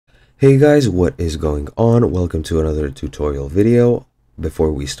Hey guys, what is going on? Welcome to another tutorial video.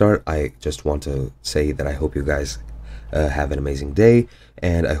 Before we start, I just want to say that I hope you guys have an amazing day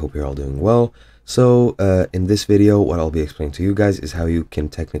and I hope you're all doing well. So in this video, what I'll be explaining to you guys is how you can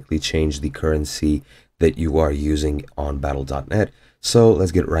technically change the currency that you are using on battle.net. So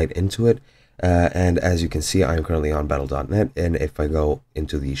let's get right into it. And as you can see, I'm currently on battle.net, and if I go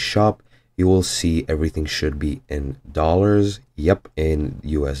into the shop, you will see everything should be in dollars. Yep, in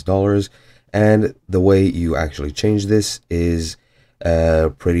US dollars. And the way you actually change this is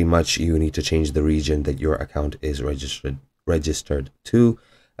pretty much you need to change the region that your account is registered to.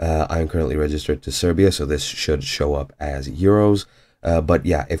 I'm currently registered to Serbia, so this should show up as euros. But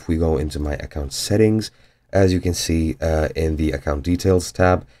yeah, if we go into my account settings, as you can see in the account details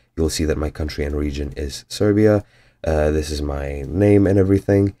tab, you'll see that my country and region is Serbia. This is my name and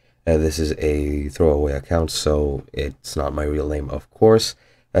everything. This is a throwaway account, so it's not my real name, of course.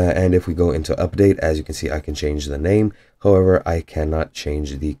 And if we go into update, as you can see, I can change the name. However, I cannot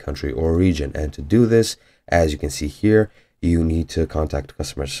change the country or region. And to do this, as you can see here, you need to contact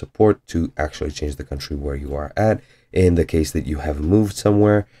customer support to actually change the country where you are at. In the case that you have moved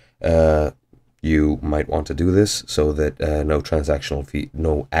somewhere, you might want to do this so that no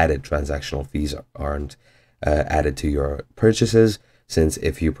added transactional fees aren't added to your purchases. Since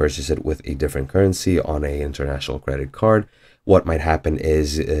if you purchase it with a different currency on an international credit card, what might happen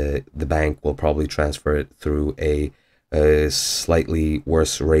is the bank will probably transfer it through a slightly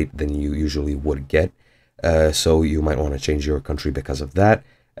worse rate than you usually would get. So you might want to change your country because of that.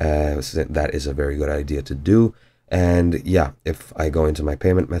 So that is a very good idea to do. And yeah, if I go into my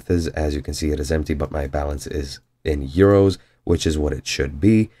payment methods, as you can see, it is empty, but my balance is in euros, which is what it should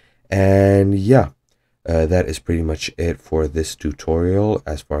be. And yeah. That is pretty much it for this tutorial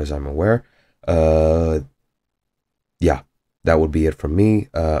as far as I'm aware. Yeah, that would be it from me.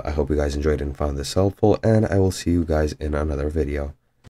 I hope you guys enjoyed and found this helpful, and I will see you guys in another video.